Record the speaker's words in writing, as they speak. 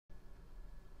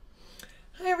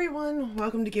everyone,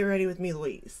 welcome to Get Ready with me,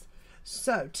 Louise.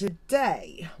 So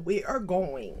today we are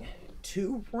going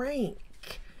to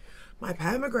rank my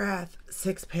Pat McGrath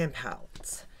 6-pan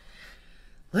palettes.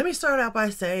 Let me start out by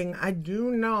saying I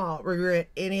do not regret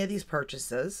any of these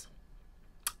purchases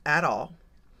at all.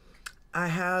 I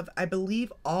have, I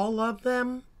believe, all of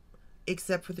them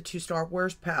except for the 2 Star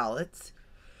Wars palettes,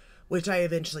 which I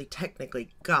eventually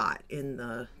technically got in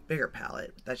the bigger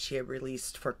palette that she had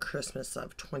released for Christmas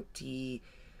of 2020,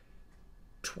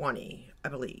 I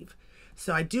believe.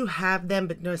 So I do have them,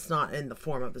 but no, it's not in the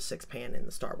form of the 6-pan in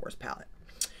the Star Wars palette,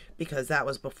 because that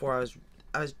was before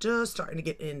I was just starting to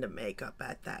get into makeup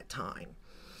at that time.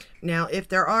 Now, if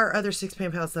there are other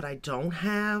 6-pan palettes that I don't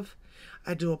have,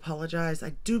 I do apologize.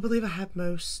 I do believe I have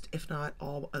most, if not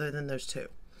all, other than those 2.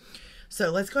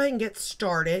 So let's go ahead and get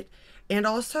started. And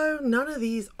also, none of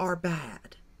these are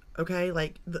bad, okay?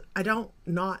 Like, I don't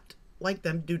not like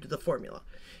them due to the formula.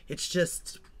 It's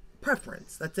just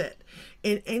preference, that's it.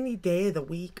 In any day of the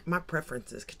week, my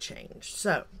preferences could change.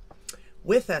 So,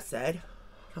 with that said,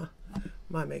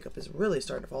 my makeup is really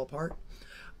starting to fall apart.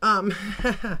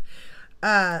 The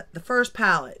first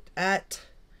palette at,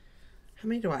 how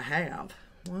many do I have?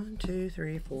 1, 2,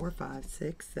 3, 4, 5,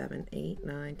 6, 7, 8,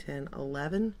 9, 10,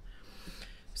 11.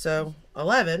 So,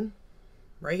 11...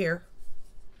 right here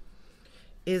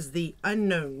is the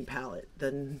unknown palette,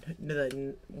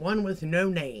 the one with no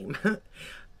name.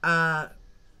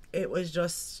 It was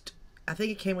just, I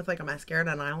think it came with like a mascara and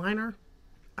an eyeliner,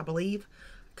 I believe.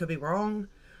 Could be wrong.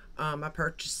 I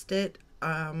purchased it.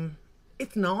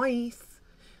 It's nice,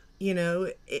 you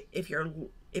know. If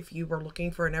you were looking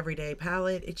for an everyday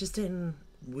palette, it just didn't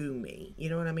woo me.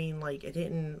 You know what I mean? Like, it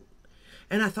didn't.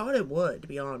 And I thought it would, to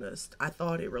be honest. I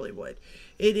thought it really would.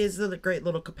 It is a great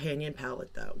little companion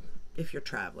palette, though, if you're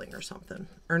traveling or something.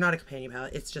 Or not a companion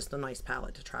palette. It's just a nice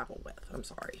palette to travel with. I'm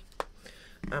sorry.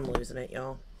 I'm losing it,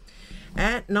 y'all.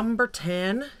 At number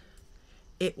 10,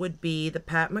 it would be the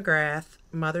Pat McGrath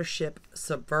Mothership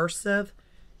Subversive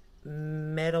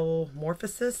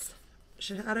Metamorphosis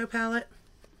Shadow Palette.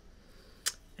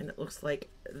 And it looks like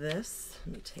this.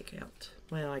 Let me take out.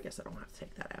 Well, I guess I don't have to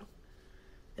take that out.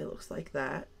 It looks like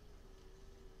that.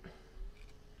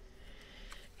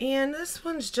 And this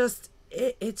one's just,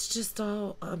 it's just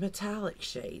all a metallic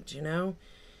shade, you know.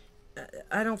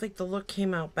 I don't think the look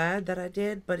came out bad that I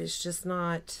did, but it's just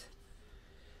not,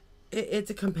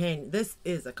 it's a companion. This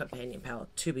is a companion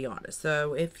palette, to be honest.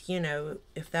 So if, you know,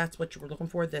 if that's what you were looking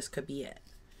for, this could be it.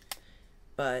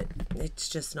 But it's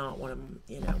just not one of,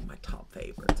 you know, my top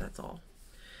favorites, that's all.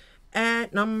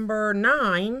 At number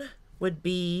 9 would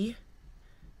be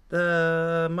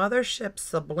the Mothership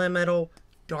Subliminal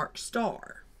Dark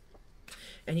Star.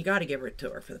 And you got to give it to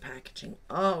her for the packaging.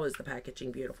 Oh, is the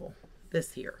packaging beautiful.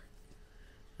 This here.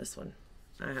 This one.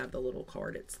 I have the little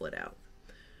card it slid out.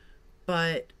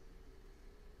 But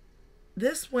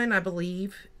this one, I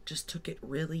believe, just took it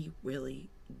really, really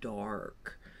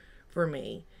dark for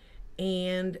me.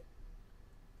 And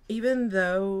even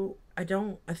though I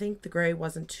think the gray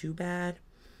wasn't too bad,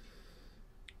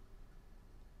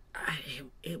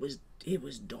 it was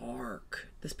dark.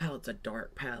 This palette's a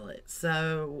dark palette,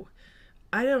 so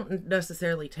I don't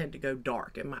necessarily tend to go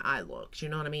dark in my eye looks, you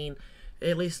know what I mean?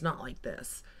 At least not like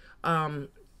this.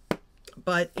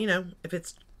 But you know, if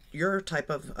it's your type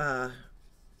of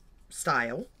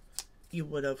style, you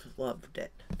would have loved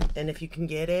it. And if you can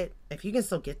get it, if you can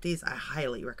still get these, I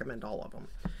highly recommend all of them.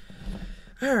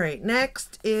 All right,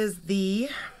 next is the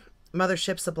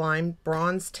Mothership Sublime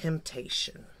Bronze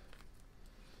Temptation.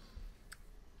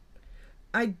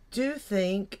 I do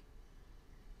think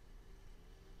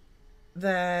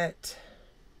that,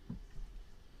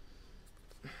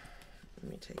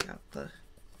 let me take out the,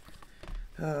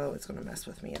 oh, it's going to mess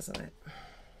with me, isn't it?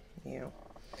 You know,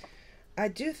 I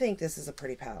do think this is a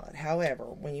pretty palette. However,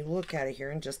 when you look at it here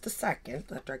in just a second,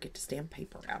 after I get to stamp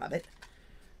paper out of it.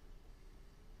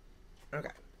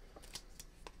 Okay.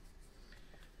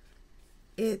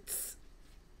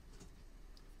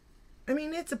 I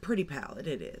mean, it's a pretty palette.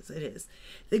 It is. It is.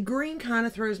 The green kind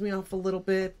of throws me off a little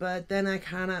bit, but then I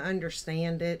kind of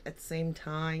understand it at the same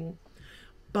time.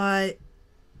 But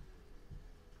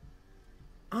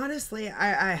honestly,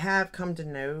 I have come to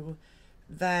know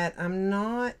that I'm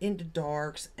not into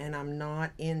darks, and I'm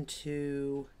not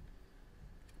into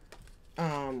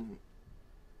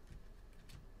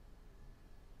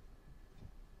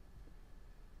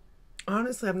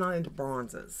honestly, I'm not into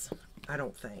bronzes. I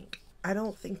don't think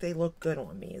they look good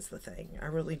on me is the thing. I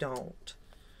really don't.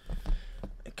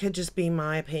 It could just be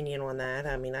my opinion on that.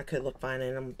 I mean, I could look fine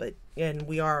in them, but, and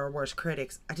we are our worst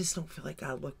critics. I just don't feel like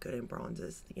I look good in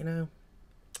bronzes, you know?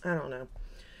 I don't know.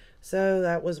 So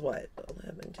that was what?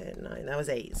 11, 10, 9. That was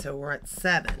 8. So we're at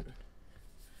 7.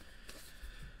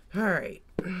 All right.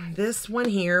 This one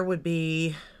here would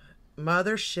be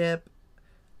Mothership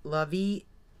Lovey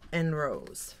and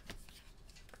Rose,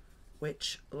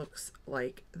 which looks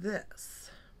like this.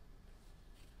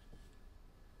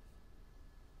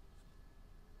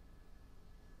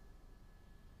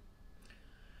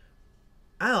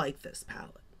 I like this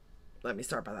palette. Let me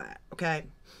start by that, okay?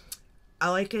 I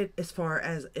like it as far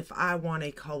as if I want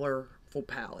a colorful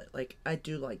palette. Like, I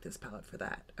do like this palette for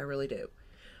that. I really do.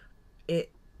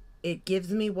 It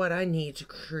gives me what I need to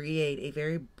create a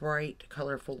very bright,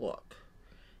 colorful look.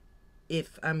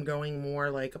 If I'm going more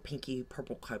like a pinky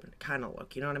purple kind of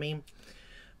look, you know what I mean?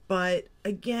 But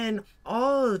again,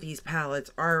 all of these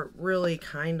palettes are really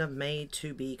kind of made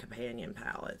to be companion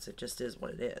palettes. It just is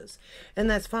what it is. And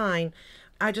that's fine.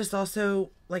 I just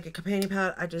also, like a companion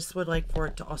palette, I just would like for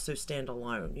it to also stand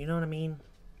alone. You know what I mean?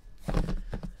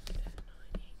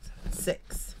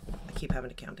 6. I keep having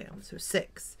to count down. So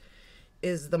 6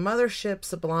 is the Mothership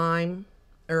Sublime,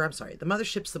 or I'm sorry, the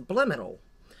Mothership Subliminal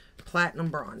Platinum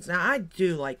Bronze. Now, I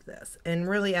do like this. And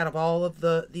really, out of all of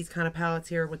these kind of palettes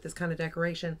here with this kind of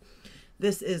decoration,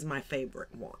 this is my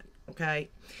favorite one, okay?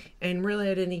 And really,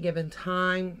 at any given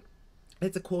time,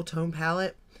 it's a cool tone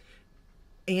palette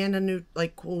and a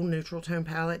cool neutral tone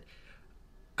palette.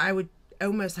 I would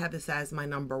almost have this as my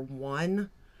number 1,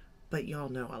 but y'all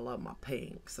know I love my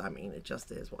pinks. I mean, it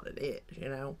just is what it is, you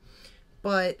know?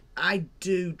 But I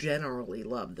do generally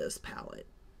love this palette,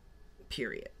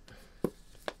 period.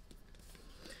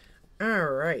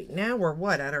 All right, now we're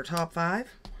what, at our top 5? 1,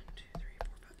 2, 3, 4, 5.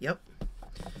 Yep.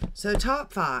 So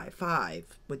top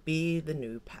 5 would be the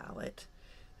new palette,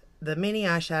 the mini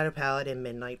eyeshadow palette in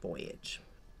Midnight Voyage.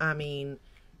 I mean,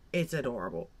 it's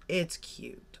adorable. It's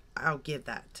cute. I'll give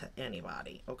that to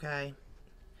anybody, okay?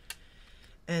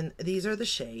 And these are the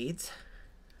shades.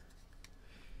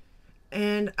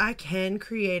 And I can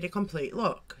create a complete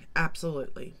look.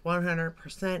 Absolutely.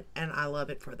 100%. And I love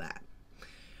it for that.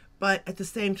 But at the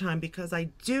same time, because I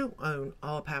do own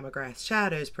all of Mcgrath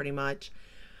shadows pretty much,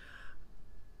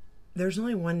 there's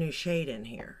only one new shade in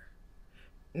here.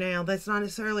 Now, that's not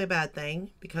necessarily a bad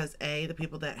thing, because A, the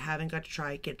people that haven't got to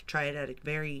try it get to try it at a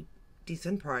very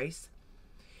decent price.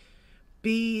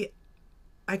 B,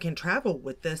 I can travel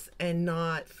with this and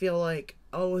not feel like,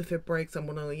 oh, if it breaks, I'm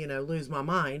going to, you know, lose my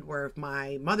mind. Where if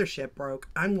my Mothership broke,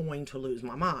 I'm going to lose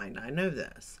my mind. I know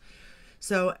this.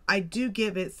 So I do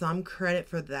give it some credit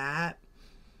for that.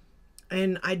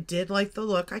 And I did like the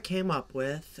look I came up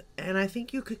with. And I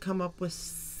think you could come up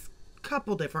with a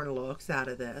couple different looks out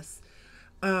of this.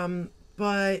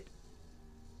 But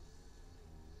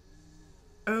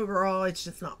overall, it's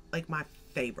just not like my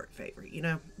favorite, you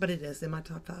know. But it is in my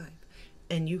top 5.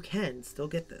 And you can still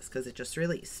get this because it just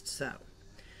released. So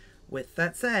with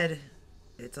that said,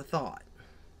 it's a thought.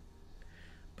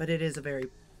 But it is a very,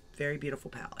 very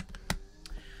beautiful palette.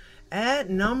 At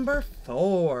number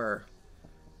 4,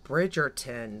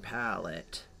 Bridgerton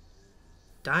palette,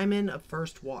 Diamond of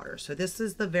First Water. So this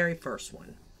is the very first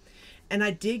one. And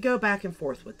I did go back and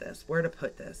forth with this, where to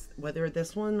put this. Whether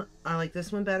this one, I like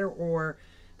this one better or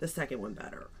the second one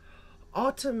better.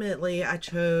 Ultimately, I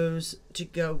chose to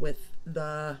go with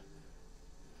the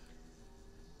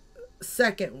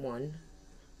second one,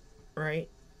 right?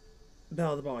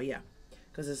 Belle of the Ball, yeah.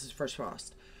 Because this is First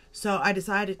Frost. So I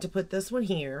decided to put this one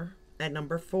here at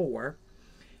number 4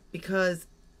 because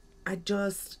I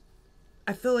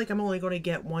feel like I'm only going to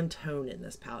get one tone in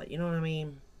this palette. You know what I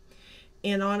mean?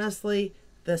 And honestly,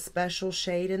 the special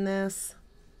shade in this,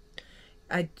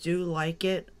 I do like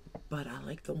it, but I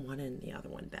like the one in the other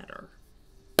one better.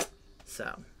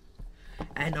 So,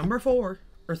 at number 4,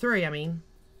 or 3, I mean,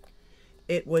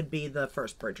 it would be the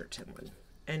first Bridgerton one.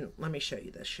 And let me show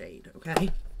you this shade, okay?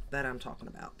 That I'm talking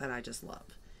about, that I just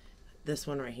love. This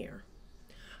one right here.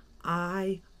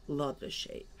 I love this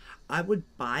shade. I would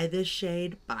buy this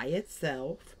shade by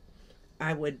itself.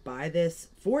 I would buy this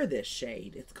for this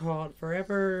shade. It's called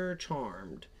Forever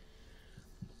Charmed.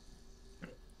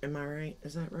 Am I right?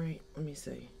 Is that right? Let me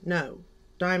see. No.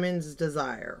 Diamond's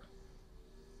Desire.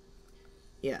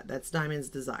 Yeah, that's Diamond's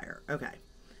Desire. Okay.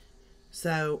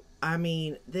 So, I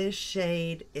mean, this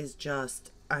shade is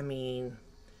just, I mean,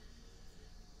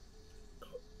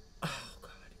 oh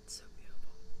God, it's so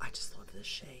beautiful. I just love this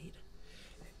shade.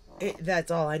 That's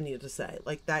all I need to say.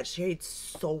 Like, that shade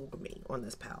sold me on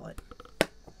this palette.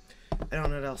 I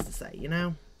don't know what else to say, you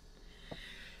know?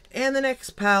 And the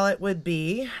next palette would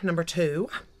be number 2.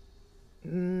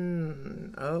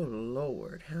 Oh,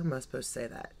 Lord. How am I supposed to say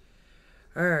that?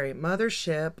 All right,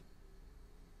 Mothership.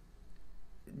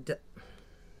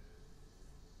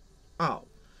 Oh,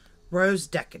 Rose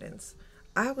Decadence.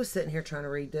 I was sitting here trying to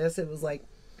read this. It was like,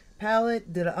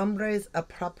 palette de hombres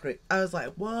appropriate. I was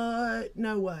like, what?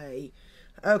 No way.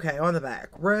 Okay, on the back.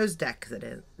 Rose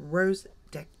Decadence.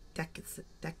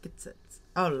 Decadence.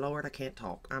 Oh, Lord, I can't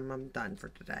talk. I'm done for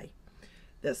today.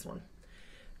 This one.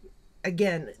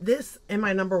 Again, this and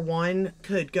my number one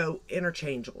could go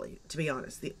interchangeably, to be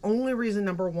honest. The only reason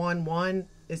number one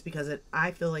is because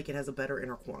I feel like it has a better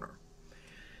inner corner.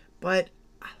 But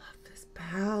I love this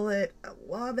palette. I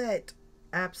love it.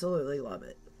 Absolutely love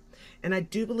it. And I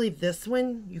do believe this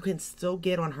one you can still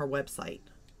get on her website.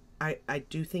 I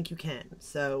do think you can.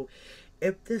 So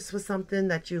if this was something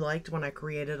that you liked when I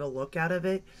created a look out of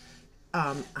it,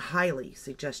 I highly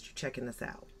suggest you checking this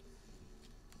out.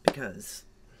 Because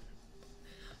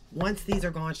once these are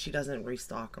gone, she doesn't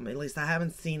restock them. At least I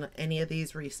haven't seen any of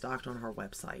these restocked on her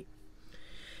website.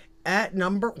 At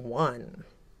number 1,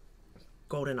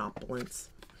 Golden Opulence.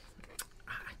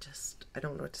 I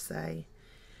don't know what to say.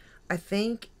 I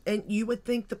think, and you would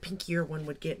think the pinkier one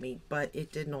would get me, but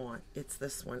it did not. It's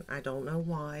this one. I don't know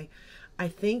why. I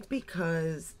think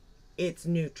because it's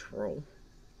neutral.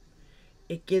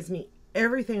 It gives me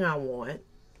everything I want.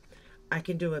 I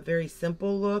can do a very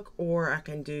simple look, or I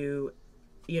can do,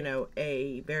 you know,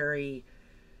 a very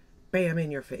bam in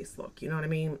your face look. You know what I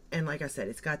mean? And like I said,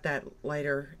 it's got that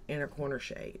lighter inner corner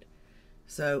shade.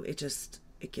 So it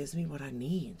gives me what I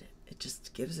need. It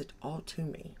just gives it all to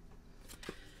me.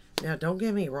 Now, don't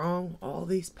get me wrong. All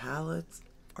these palettes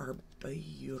are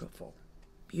beautiful.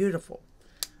 Beautiful.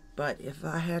 But if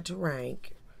I had to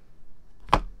rank,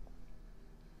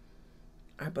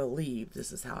 I believe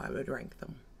this is how I would rank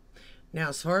them. Now,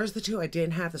 as far as the two I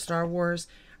didn't have, the Star Wars,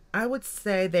 I would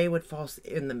say they would fall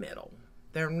in the middle.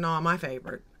 They're not my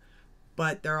favorite,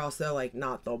 but they're also like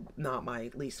not my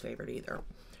least favorite either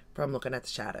from looking at the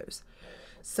shadows.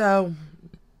 So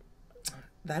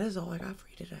that is all I got for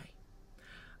you today.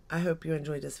 I hope you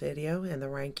enjoyed this video and the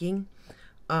ranking.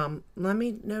 Let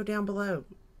me know down below,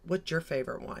 what's your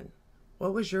favorite one?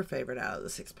 What was your favorite out of the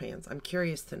 6 pans? I'm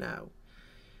curious to know.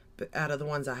 But out of the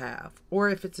ones I have. Or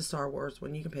if it's a Star Wars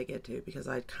one, you can pick it too, because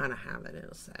I kind of have it in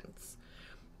a sense.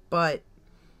 But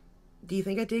do you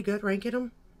think I did good ranking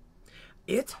them?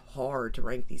 It's hard to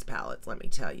rank these palettes, let me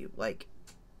tell you. Like,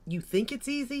 you think it's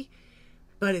easy,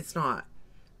 but it's not.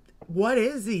 What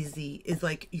is easy is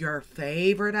like your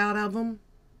favorite out of them.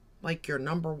 Like your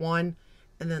number one,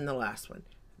 and then the last one.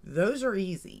 Those are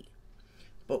easy.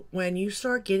 But when you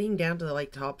start getting down to the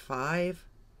like top 5,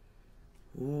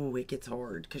 ooh, it gets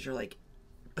hard. Because you're like,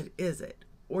 but is it?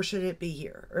 Or should it be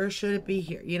here? Or should it be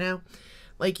here? You know?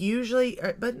 Like usually,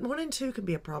 but 1 and 2 can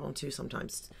be a problem too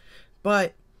sometimes.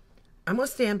 But I'm going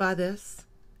to stand by this.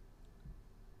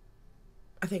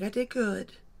 I think I did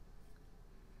good.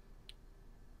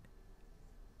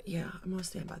 Yeah, I'm going to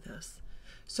stand by this.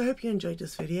 So I hope you enjoyed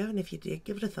this video, and if you did,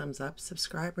 give it a thumbs up,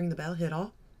 subscribe, ring the bell, hit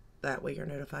all. That way you're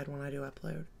notified when I do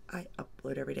upload. I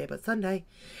upload every day but Sunday.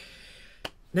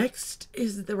 Next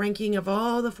is the ranking of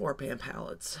all the 4-pan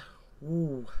palettes.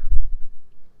 Ooh.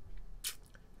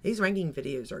 These ranking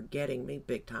videos are getting me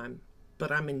big time, but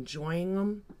I'm enjoying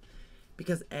them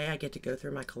because A, I get to go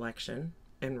through my collection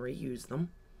and reuse them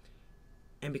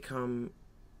and become,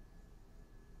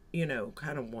 you know,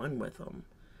 kind of one with them.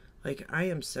 Like, I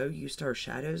am so used to her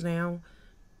shadows now.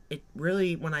 It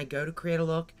really, when I go to create a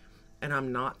look and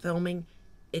I'm not filming,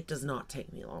 it does not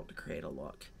take me long to create a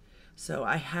look. So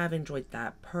I have enjoyed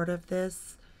that part of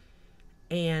this.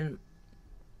 And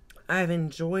I've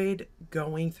enjoyed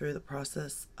going through the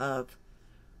process of,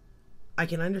 I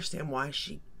can understand why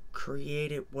she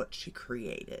created what she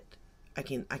created. I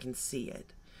can see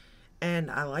it. And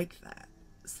I like that.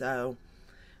 So,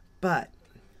 but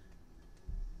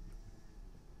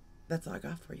that's all I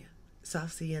got for you. So I'll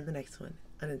see you in the next one.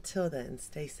 And until then,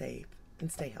 stay safe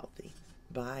and stay healthy.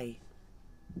 Bye.